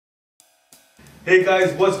Hey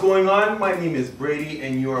guys, what's going on? My name is Brady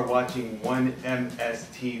and you are watching 1MS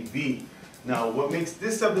TV. Now what makes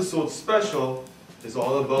this episode special is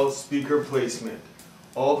all about speaker placement.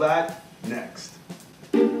 All that next.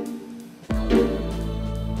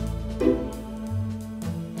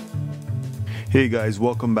 Hey guys,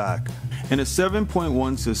 welcome back. In a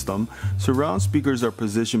 7.1 system, surround speakers are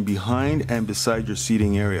positioned behind and beside your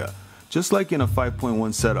seating area, just like in a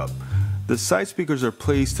 5.1 setup. The side speakers are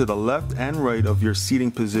placed to the left and right of your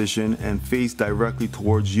seating position and face directly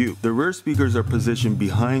towards you. The rear speakers are positioned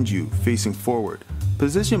behind you, facing forward.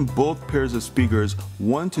 Position both pairs of speakers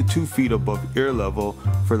 1 to 2 feet above ear level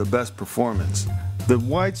for the best performance. The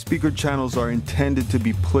wide speaker channels are intended to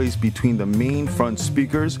be placed between the main front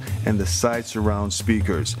speakers and the side surround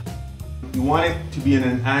speakers. You want it to be in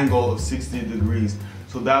an angle of 60 degrees,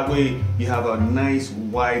 so that way you have a nice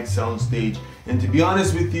wide sound stage. And to be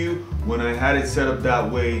honest with you, when I had it set up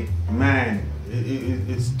that way, man,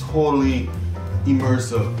 it's totally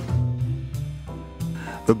immersive.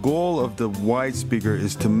 The goal of the wide speaker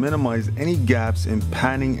is to minimize any gaps in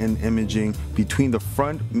panning and imaging between the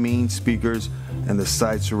front main speakers and the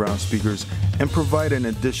side surround speakers and provide an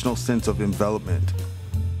additional sense of envelopment.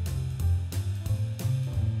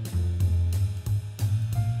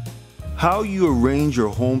 How you arrange your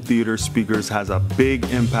home theater speakers has a big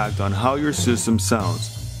impact on how your system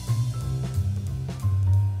sounds.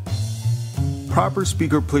 Proper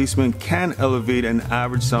speaker placement can elevate an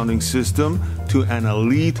average sounding system to an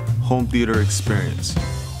elite home theater experience.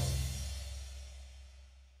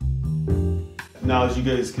 Now, as you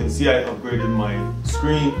guys can see, I upgraded my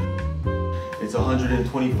screen. It's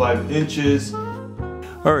 125 inches.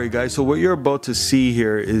 Alright guys, so what you're about to see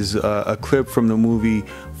here is a clip from the movie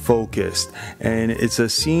Focused, and it's a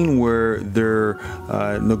scene where they're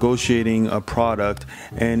negotiating a product,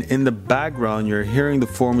 and in the background you're hearing the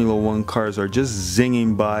Formula One cars are just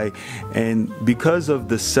zinging by, and because of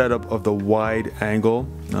the setup of the wide angle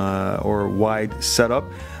or wide setup,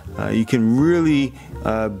 you can really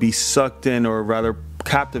be sucked in, or rather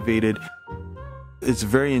captivated. It's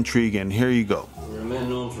very intriguing. Here you go. You're a man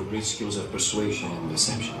known for great skills of persuasion and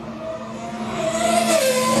deception.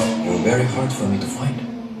 You're very hard for me to find.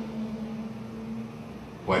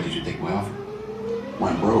 Why did you take my offer?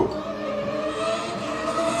 Went broke.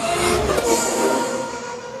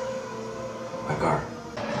 My car.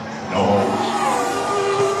 No.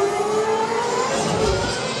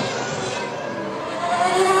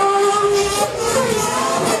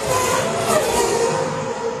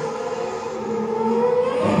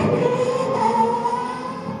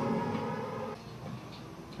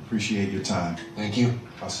 Appreciate your time. Thank you.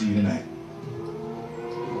 I'll see you tonight.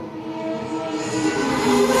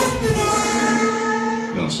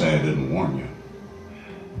 You don't say I didn't warn you.